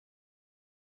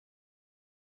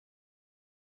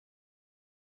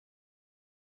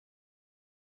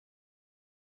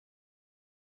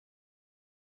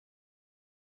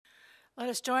Let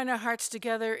us join our hearts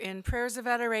together in prayers of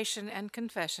adoration and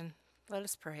confession. Let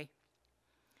us pray.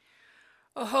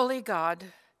 O holy God,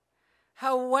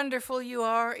 how wonderful you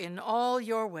are in all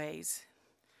your ways.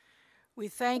 We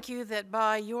thank you that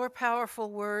by your powerful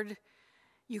word,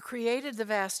 you created the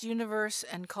vast universe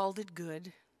and called it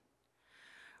good.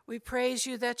 We praise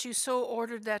you that you so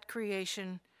ordered that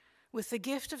creation with the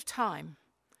gift of time,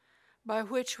 by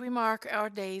which we mark our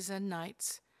days and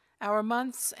nights, our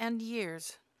months and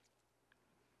years.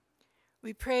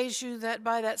 We praise you that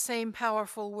by that same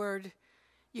powerful word,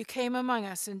 you came among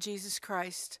us in Jesus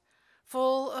Christ,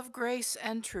 full of grace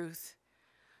and truth,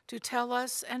 to tell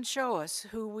us and show us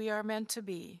who we are meant to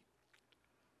be.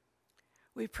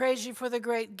 We praise you for the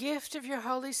great gift of your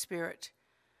Holy Spirit,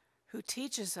 who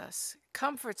teaches us,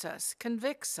 comforts us,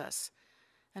 convicts us,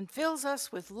 and fills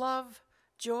us with love,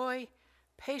 joy,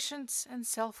 patience, and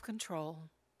self-control.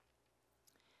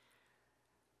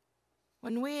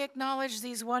 When we acknowledge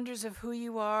these wonders of who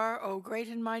you are, O great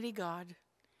and mighty God,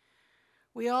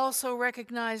 we also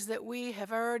recognize that we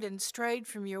have erred and strayed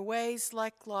from your ways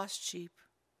like lost sheep.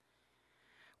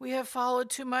 We have followed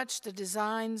too much the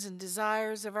designs and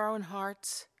desires of our own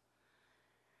hearts.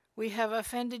 We have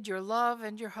offended your love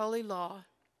and your holy law.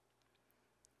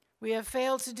 We have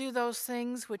failed to do those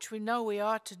things which we know we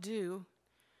ought to do,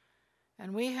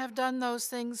 and we have done those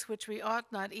things which we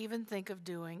ought not even think of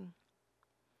doing.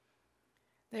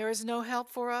 There is no help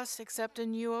for us except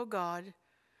in you, O God,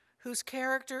 whose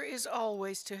character is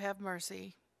always to have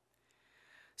mercy.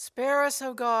 Spare us,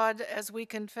 O God, as we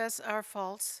confess our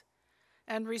faults,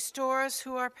 and restore us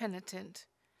who are penitent,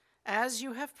 as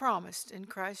you have promised in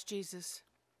Christ Jesus.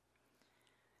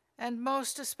 And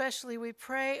most especially we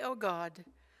pray, O God,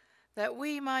 that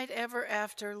we might ever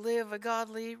after live a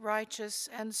godly, righteous,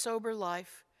 and sober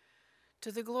life,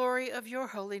 to the glory of your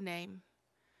holy name.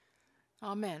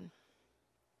 Amen.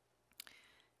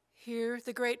 Hear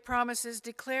the great promises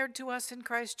declared to us in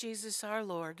Christ Jesus our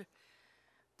Lord.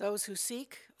 Those who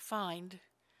seek, find.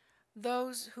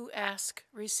 Those who ask,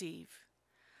 receive.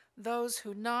 Those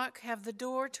who knock have the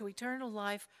door to eternal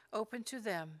life open to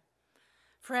them.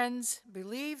 Friends,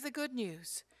 believe the good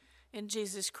news. In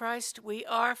Jesus Christ we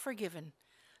are forgiven.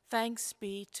 Thanks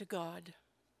be to God.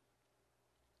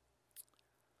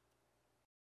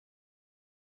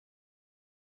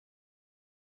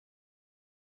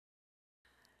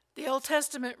 The Old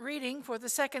Testament reading for the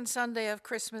second Sunday of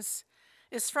Christmas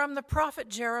is from the prophet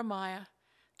Jeremiah,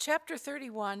 chapter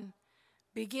 31,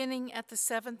 beginning at the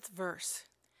 7th verse.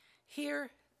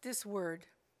 Hear this word.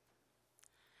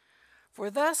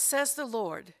 For thus says the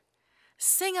Lord,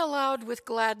 sing aloud with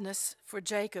gladness for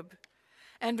Jacob,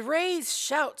 and raise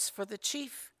shouts for the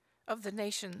chief of the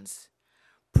nations.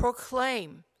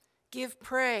 Proclaim, give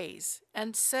praise,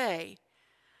 and say,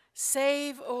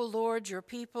 save, O Lord, your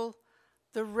people,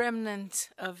 the remnant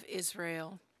of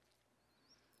Israel.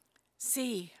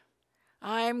 See,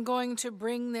 I am going to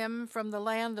bring them from the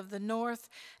land of the north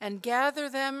and gather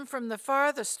them from the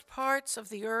farthest parts of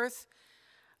the earth,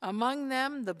 among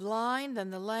them the blind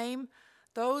and the lame,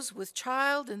 those with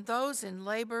child and those in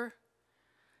labor.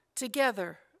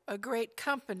 Together, a great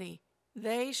company,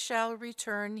 they shall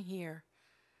return here.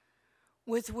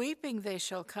 With weeping they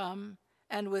shall come,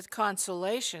 and with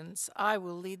consolations I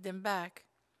will lead them back.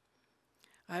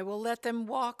 I will let them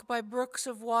walk by brooks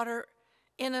of water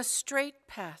in a straight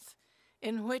path,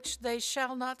 in which they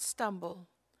shall not stumble.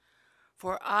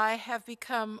 For I have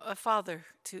become a father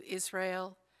to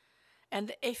Israel,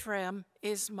 and Ephraim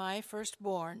is my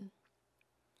firstborn.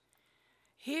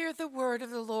 Hear the word of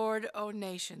the Lord, O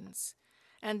nations,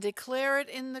 and declare it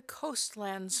in the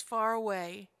coastlands far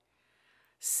away.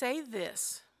 Say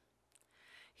this,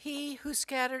 he who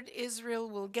scattered Israel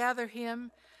will gather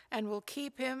him, and will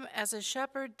keep him as a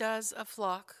shepherd does a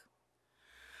flock.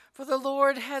 For the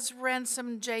Lord has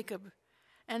ransomed Jacob,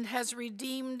 and has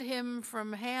redeemed him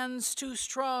from hands too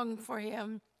strong for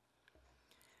him.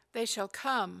 They shall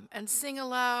come and sing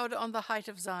aloud on the height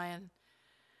of Zion,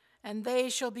 and they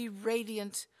shall be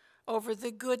radiant over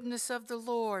the goodness of the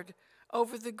Lord,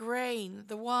 over the grain,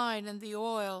 the wine, and the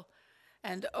oil,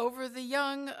 and over the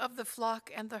young of the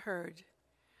flock and the herd.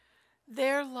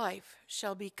 Their life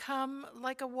shall become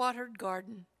like a watered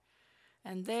garden,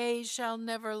 and they shall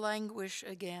never languish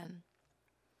again.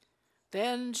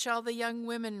 Then shall the young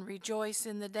women rejoice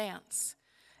in the dance,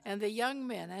 and the young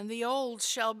men and the old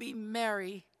shall be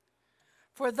merry.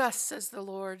 For thus says the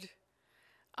Lord,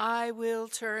 I will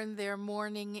turn their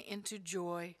mourning into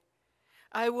joy.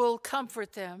 I will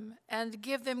comfort them and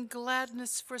give them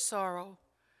gladness for sorrow.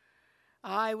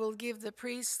 I will give the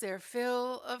priests their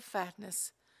fill of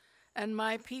fatness, and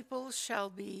my people shall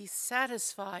be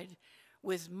satisfied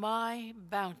with my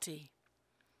bounty.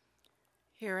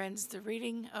 Here ends the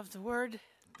reading of the word.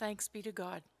 Thanks be to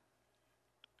God.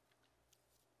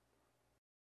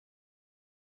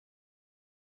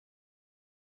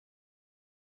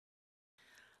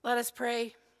 Let us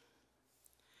pray.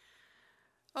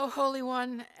 O Holy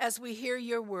One, as we hear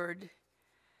your word,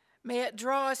 may it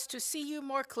draw us to see you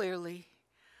more clearly,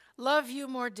 love you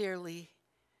more dearly,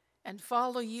 and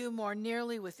follow you more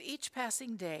nearly with each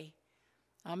passing day.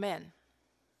 Amen.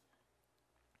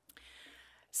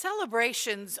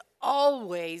 Celebrations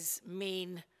always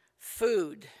mean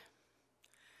food.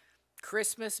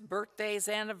 Christmas, birthdays,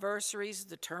 anniversaries,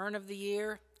 the turn of the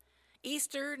year,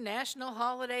 Easter, national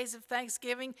holidays of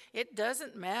Thanksgiving, it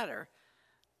doesn't matter.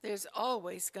 There's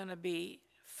always going to be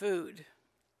food.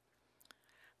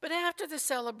 But after the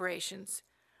celebrations,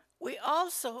 we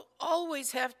also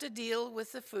always have to deal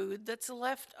with the food that's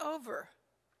left over.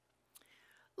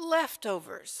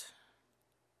 Leftovers.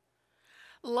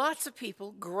 Lots of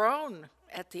people groan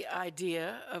at the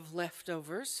idea of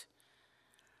leftovers,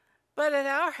 but at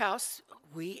our house,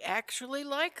 we actually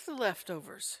like the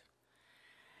leftovers.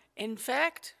 In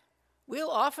fact,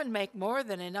 we'll often make more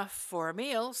than enough for a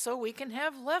meal so we can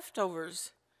have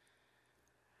leftovers.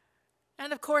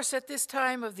 And of course, at this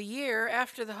time of the year,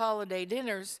 after the holiday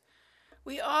dinners,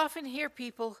 we often hear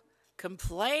people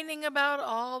complaining about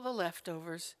all the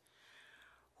leftovers,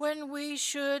 when we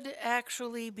should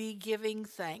actually be giving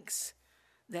thanks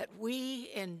that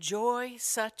we enjoy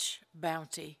such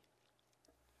bounty.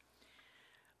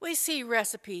 We see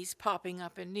recipes popping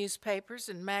up in newspapers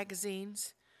and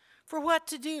magazines for what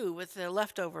to do with the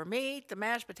leftover meat, the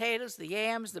mashed potatoes, the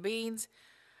yams, the beans,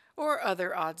 or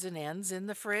other odds and ends in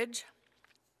the fridge.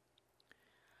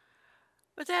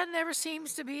 But that never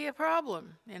seems to be a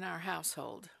problem in our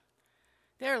household.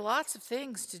 There are lots of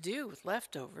things to do with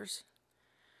leftovers.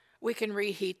 We can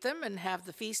reheat them and have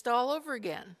the feast all over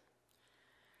again.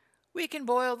 We can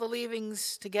boil the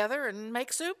leavings together and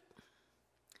make soup.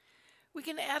 We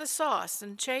can add a sauce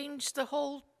and change the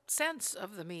whole sense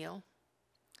of the meal.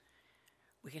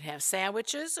 We can have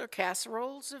sandwiches or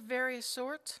casseroles of various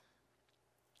sorts.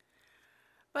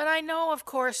 But I know, of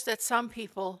course, that some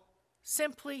people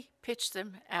simply pitch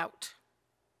them out.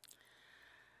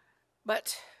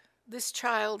 But this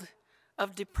child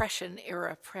of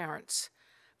Depression-era parents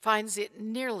finds it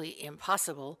nearly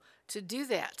impossible to do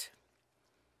that.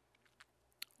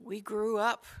 We grew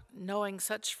up knowing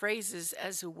such phrases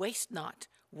as waste not,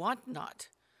 want not,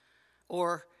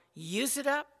 or use it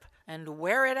up and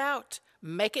wear it out,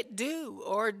 make it do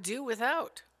or do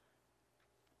without.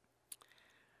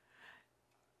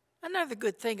 Another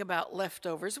good thing about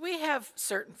leftovers, we have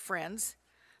certain friends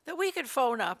that we could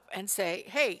phone up and say,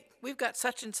 hey, we've got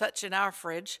such and such in our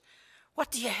fridge. What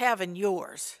do you have in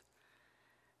yours?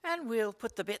 And we'll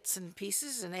put the bits and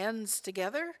pieces and ends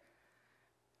together,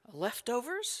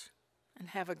 leftovers, and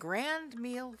have a grand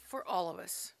meal for all of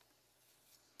us.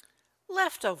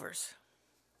 Leftovers.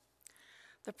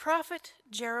 The prophet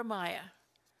Jeremiah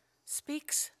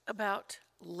speaks about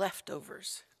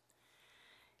leftovers.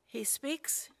 He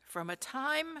speaks from a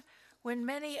time when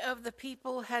many of the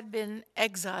people had been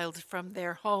exiled from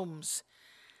their homes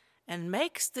and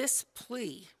makes this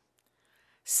plea: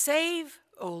 save,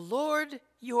 O Lord,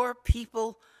 your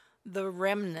people, the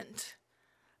remnant,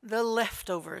 the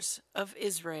leftovers of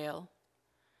Israel.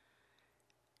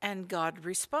 And God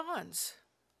responds,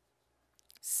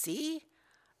 see,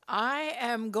 I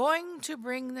am going to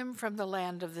bring them from the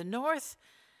land of the north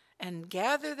and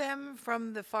gather them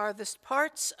from the farthest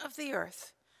parts of the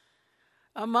earth.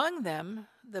 Among them,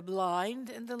 the blind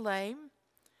and the lame,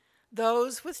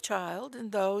 those with child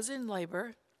and those in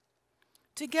labor,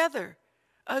 together,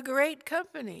 a great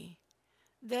company,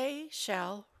 they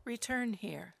shall return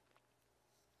here.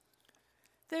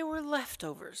 They were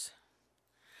leftovers,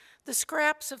 the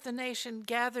scraps of the nation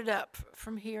gathered up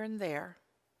from here and there.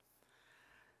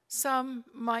 Some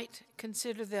might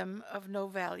consider them of no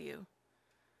value,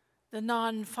 the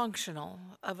non-functional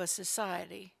of a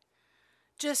society,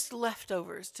 just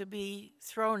leftovers to be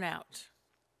thrown out.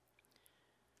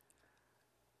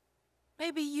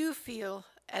 Maybe you feel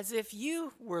as if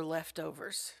you were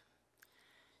leftovers.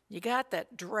 You got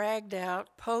that dragged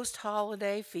out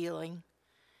post-holiday feeling.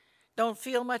 Don't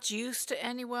feel much use to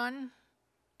anyone,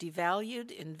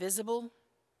 devalued, invisible.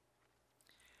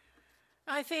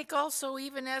 I think also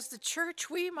even as the church,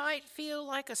 we might feel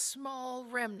like a small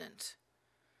remnant,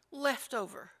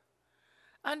 leftover,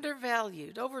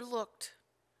 undervalued, overlooked,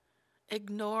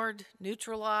 ignored,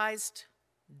 neutralized,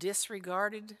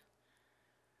 disregarded.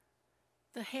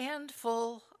 The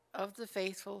handful of the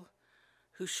faithful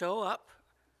who show up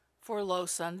for low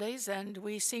Sundays, and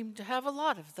we seem to have a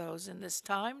lot of those in this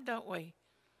time, don't we?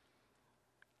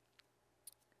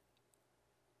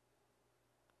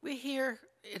 We hear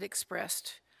it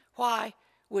expressed, why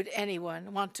would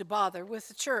anyone want to bother with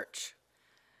the church?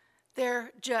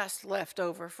 They're just left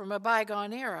over from a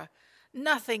bygone era.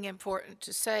 Nothing important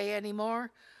to say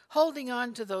anymore, holding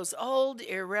on to those old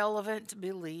irrelevant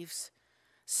beliefs,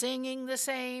 singing the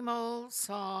same old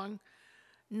song,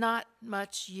 not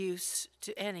much use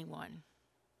to anyone.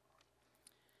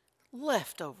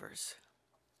 Leftovers.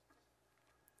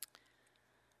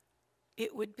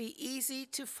 It would be easy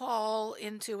to fall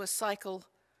into a cycle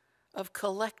of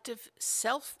collective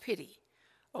self-pity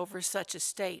over such a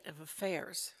state of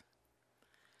affairs.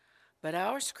 But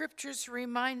our scriptures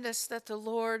remind us that the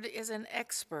Lord is an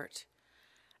expert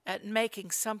at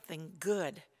making something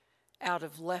good out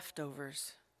of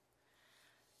leftovers.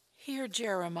 Hear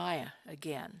Jeremiah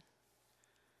again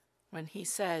when he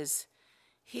says,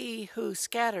 "He who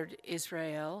scattered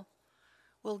Israel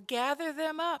will gather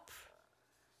them up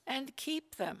and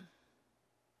keep them.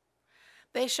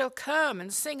 They shall come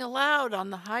and sing aloud on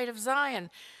the height of Zion,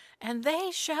 and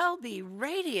they shall be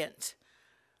radiant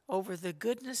over the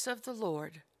goodness of the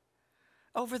Lord,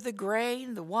 over the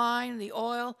grain, the wine, the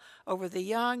oil, over the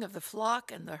young of the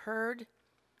flock and the herd.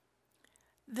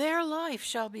 Their life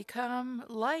shall become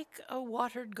like a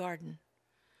watered garden,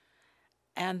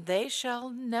 and they shall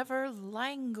never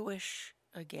languish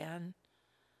again.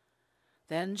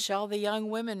 Then shall the young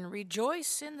women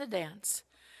rejoice in the dance,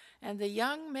 and the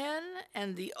young men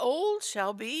and the old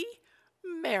shall be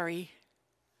merry.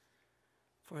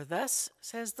 For thus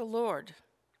says the Lord,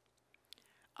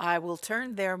 I will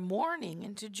turn their mourning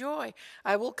into joy.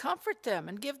 I will comfort them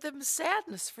and give them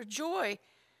sadness for joy.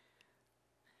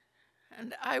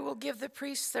 And I will give the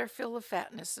priests their fill of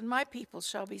fatness, and my people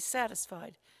shall be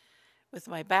satisfied with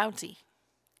my bounty."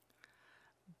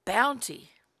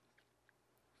 Bounty.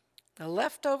 The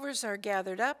leftovers are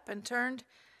gathered up and turned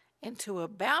into a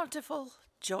bountiful,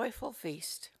 joyful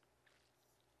feast.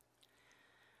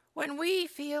 When we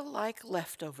feel like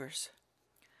leftovers,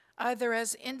 either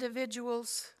as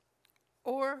individuals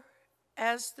or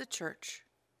as the church,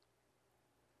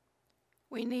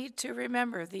 we need to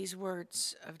remember these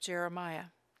words of Jeremiah.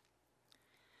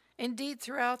 Indeed,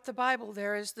 throughout the Bible,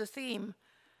 there is the theme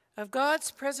of God's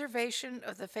preservation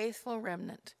of the faithful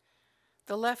remnant,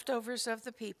 the leftovers of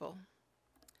the people.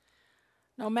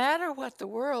 No matter what the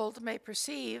world may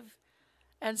perceive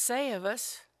and say of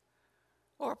us,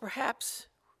 or perhaps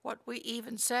what we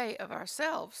even say of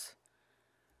ourselves,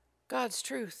 God's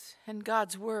truth and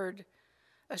God's word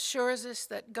assures us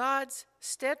that God's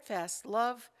steadfast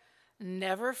love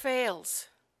never fails.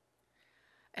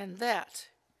 And that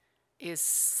is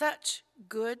such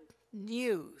good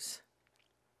news.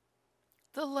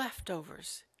 The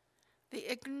leftovers, the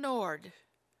ignored,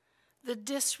 the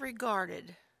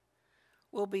disregarded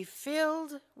will be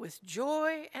filled with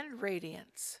joy and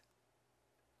radiance.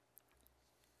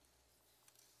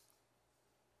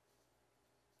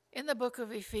 In the book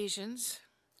of Ephesians,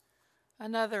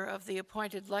 another of the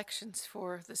appointed lections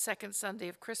for the second Sunday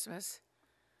of Christmas,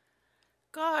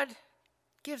 God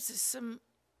gives us some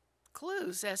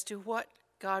clues as to what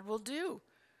God will do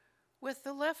with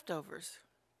the leftovers.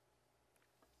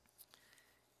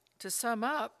 To sum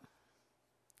up,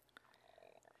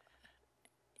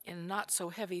 in not so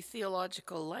heavy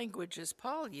theological language as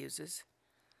Paul uses,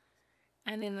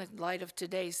 and in the light of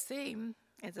today's theme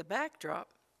as a backdrop,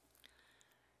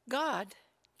 God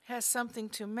has something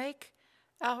to make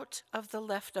out of the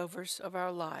leftovers of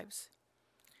our lives.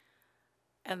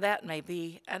 And that may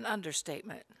be an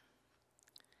understatement.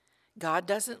 God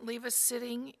doesn't leave us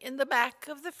sitting in the back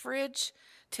of the fridge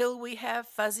till we have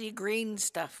fuzzy green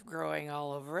stuff growing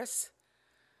all over us.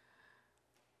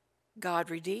 God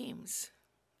redeems.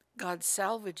 God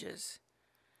salvages.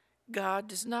 God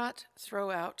does not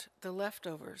throw out the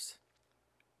leftovers.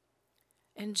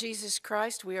 In Jesus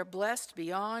Christ, we are blessed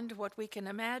beyond what we can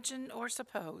imagine or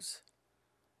suppose.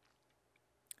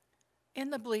 In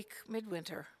the bleak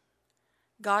midwinter,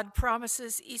 God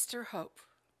promises Easter hope.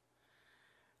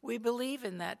 We believe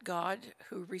in that God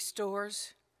who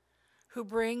restores, who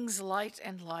brings light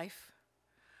and life,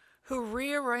 who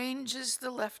rearranges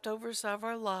the leftovers of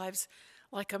our lives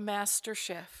like a master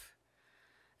chef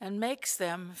and makes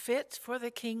them fit for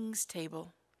the king's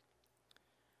table.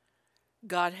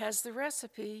 God has the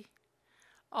recipe,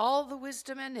 all the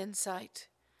wisdom and insight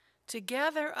to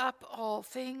gather up all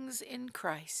things in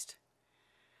Christ.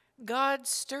 God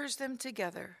stirs them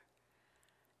together,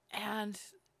 and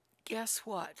guess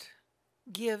what?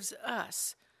 Gives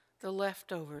us the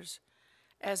leftovers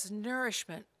as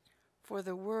nourishment for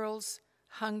the world's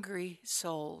hungry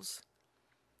souls.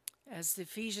 As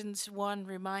Ephesians 1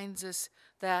 reminds us,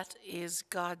 that is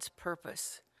God's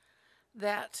purpose.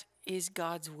 That is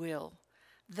God's will.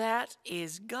 That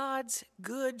is God's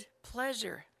good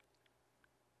pleasure.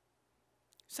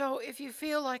 So if you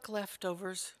feel like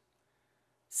leftovers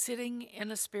sitting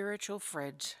in a spiritual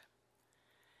fridge,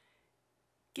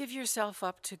 give yourself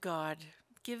up to God.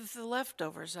 Give the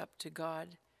leftovers up to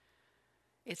God.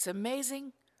 It's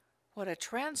amazing what a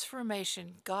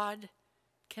transformation God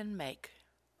can make.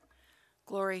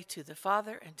 Glory to the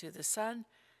Father, and to the Son,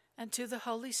 and to the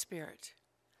Holy Spirit.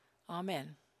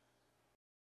 Amen.